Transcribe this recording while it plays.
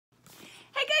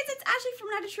Ashley from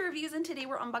Night True Reviews, and today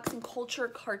we're unboxing Culture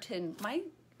Carton. My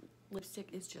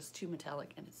lipstick is just too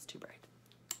metallic and it's too bright.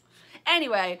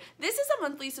 Anyway, this is a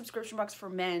monthly subscription box for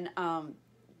men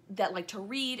that like to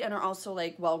read and are also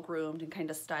like well-groomed and kind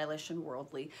of stylish and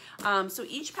worldly. So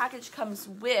each package comes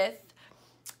with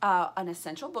an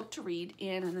essential book to read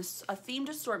and a themed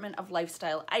assortment of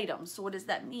lifestyle items. So what does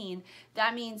that mean?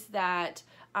 That means that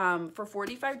for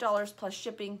 $45 plus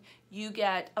shipping, you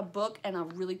get a book and a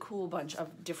really cool bunch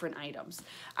of different items.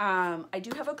 I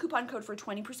do have a coupon code for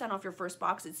 20% off your first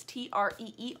box. It's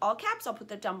TREE, all caps. I'll put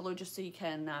that down below just so you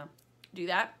can do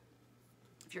that.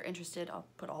 If you're interested, I'll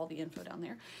put all the info down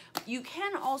there. You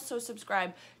can also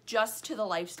subscribe just to the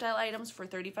lifestyle items for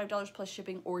 $35 plus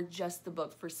shipping, or just the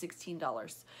book for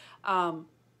 $16.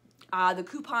 The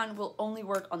coupon will only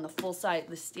work on the full size,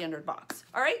 the standard box.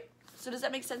 All right? So does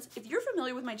that make sense? If you're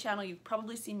familiar with my channel, you've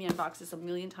probably seen me unbox this a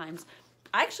million times.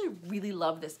 I actually really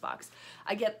love this box.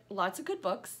 I get lots of good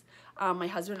books. My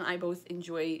husband and I both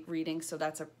enjoy reading, so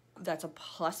that's a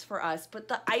plus for us. But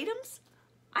the items,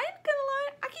 I ain't gonna lie,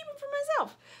 I keep them for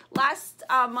myself. Last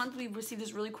month we received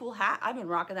this really cool hat. I've been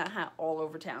rocking that hat all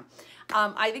over town.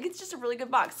 I think it's just a really good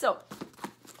box. So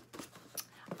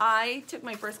I took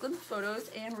my first glimpse photos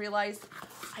and realized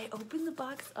I opened the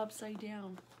box upside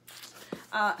down.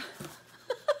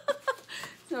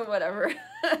 So whatever.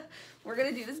 We're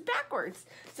gonna do this backwards.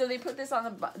 So they put this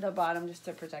on the bottom just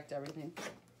to protect everything.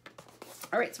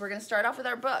 All right, so we're gonna start off with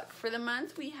our book. For the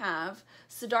month we have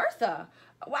Siddhartha.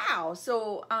 Wow,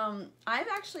 so I've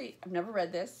never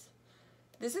read this.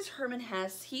 This is Herman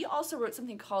Hesse. He also wrote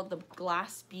something called the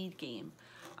Glass Bead Game.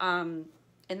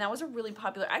 And that was a really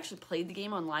popular, I actually played the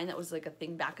game online. That was like a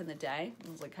thing back in the day. It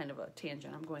was like kind of a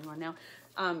tangent I'm going on now.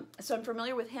 So I'm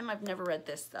familiar with him. I've never read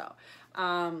this though.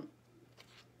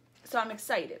 So I'm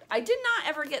excited. I did not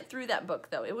ever get through that book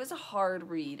though. It was a hard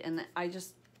read, and I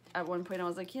just, at one point I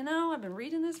was like, you know, I've been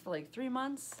reading this for like 3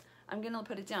 months. I'm gonna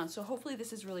put it down. So hopefully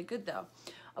this is really good though.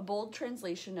 A bold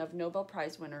translation of Nobel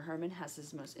Prize winner Herman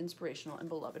Hesse's most inspirational and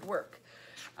beloved work.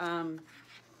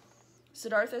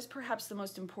 Siddhartha is perhaps the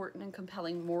most important and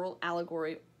compelling moral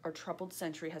allegory our troubled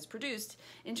century has produced,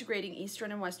 integrating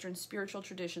Eastern and Western spiritual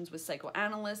traditions with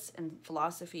psychoanalysis and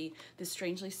philosophy. This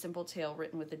strangely simple tale,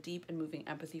 written with a deep and moving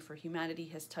empathy for humanity,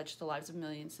 has touched the lives of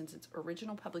millions since its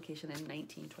original publication in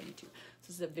 1922.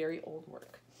 This is a very old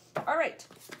work. All right,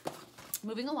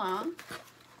 moving along.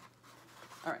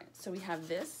 All right, so we have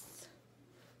this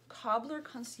Cobbler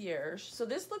Concierge. So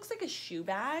this looks like a shoe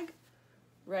bag,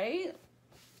 right?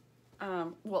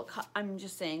 Well, I'm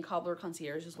just saying Cobbler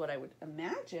Concierge is what I would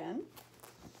imagine.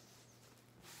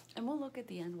 And we'll look at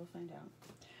the end, we'll find out.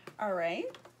 All right,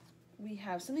 we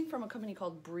have something from a company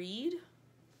called Breed.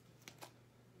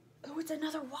 Oh, it's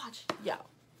another watch. Yeah,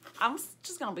 I'm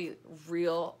just gonna be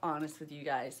real honest with you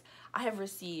guys. I have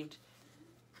received,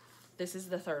 this is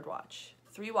the third watch,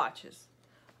 3 watches.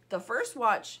 The first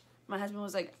watch, my husband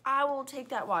was like, I will take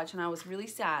that watch, and I was really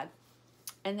sad.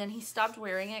 And then he stopped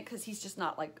wearing it because he's just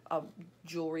not like a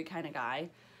jewelry kind of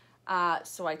guy.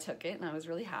 So I took it and I was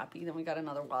really happy. Then we got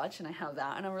another watch and I have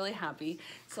that and I'm really happy.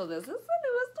 So this is the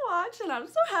newest watch and I'm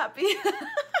so happy.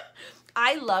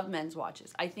 I love men's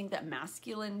watches. I think that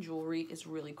masculine jewelry is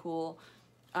really cool.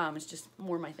 It's just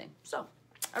more my thing. So,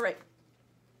 all right.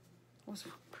 What?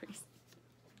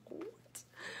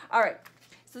 All right.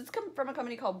 So it's come from a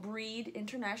company called Breed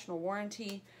International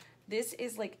Warranty. This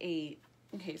is like a,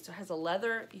 okay, so it has a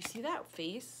leather, you see that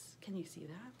face? Can you see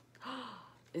that?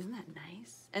 Isn't that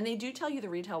nice? And they do tell you the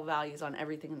retail values on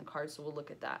everything in the card, so we'll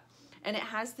look at that. And it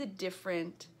has the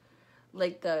different,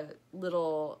 like the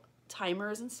little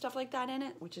timers and stuff like that in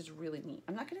it, which is really neat.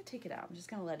 I'm not gonna take it out, I'm just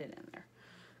gonna let it in there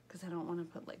because I don't wanna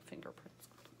put like fingerprints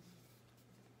on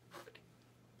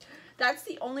it. That's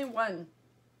the only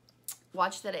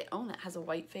watch that I own that has a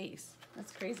white face.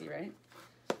 That's crazy, right?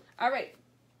 All right.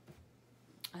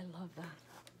 I love that.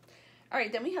 All right,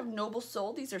 then we have Noble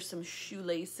Soul. These are some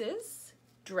shoelaces,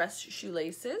 dress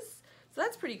shoelaces. So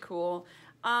that's pretty cool.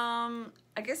 I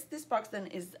guess this box then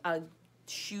is a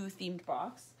shoe themed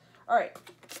box. All right,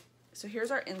 so here's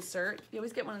our insert. You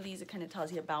always get one of these. It kind of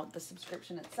tells you about the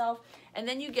subscription itself. And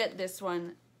then you get this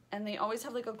one, and they always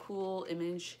have like a cool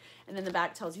image. And then the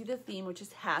back tells you the theme, which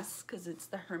is Hesse, because it's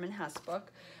the Herman Hesse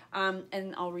book.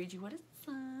 And I'll read you what it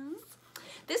says.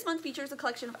 This month features a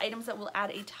collection of items that will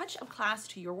add a touch of class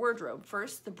to your wardrobe.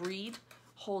 First, the Breed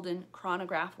Holden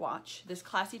chronograph watch. This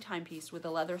classy timepiece with a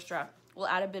leather strap will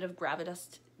add a bit of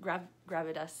gravitas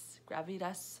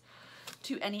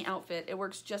to any outfit. It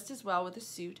works just as well with a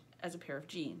suit as a pair of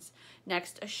jeans.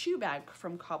 Next, a shoe bag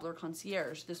from Cobbler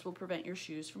Concierge. This will prevent your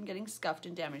shoes from getting scuffed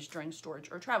and damaged during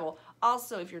storage or travel.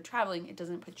 Also, if you're traveling, it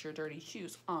doesn't put your dirty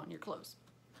shoes on your clothes.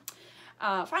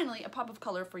 Finally, a pop of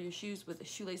color for your shoes with the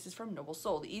shoelaces from Noble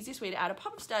Soul. The easiest way to add a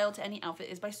pop of style to any outfit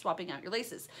is by swapping out your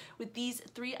laces. With these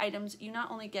 3 items, you not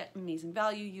only get amazing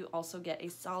value, you also get a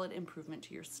solid improvement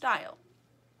to your style.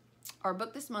 Our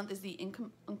book this month is the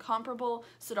incomparable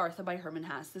Siddhartha by Herman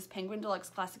Hesse. This Penguin Deluxe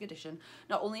Classic Edition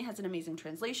not only has an amazing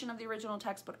translation of the original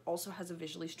text, but also has a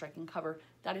visually striking cover.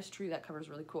 That is true, that cover is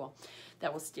really cool.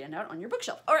 That will stand out on your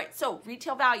bookshelf. All right, so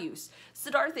retail values.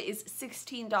 Siddhartha is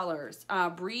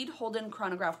 $16. Breed Holden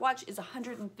Chronograph Watch is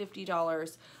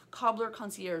 $150. Cobbler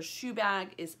Concierge Shoe Bag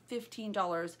is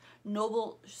 $15.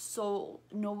 Noble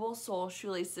Soul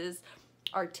Shoelaces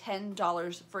are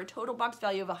 $10 for a total box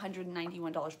value of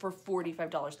 $191 for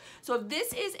 $45. So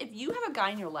if you have a guy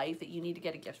in your life that you need to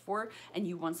get a gift for and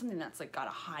you want something that's like got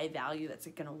a high value that's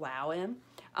like gonna wow him,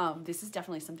 this is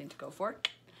definitely something to go for.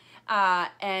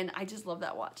 And I just love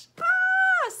that watch.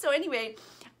 So anyway,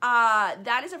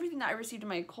 that is everything that I received in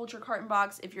my Culture Carton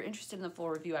box. If you're interested in the full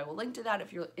review, I will link to that.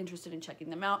 If you're interested in checking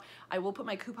them out, I will put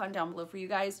my coupon down below for you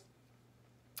guys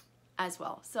as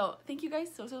well. So thank you guys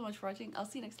so much for watching. I'll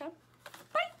see you next time.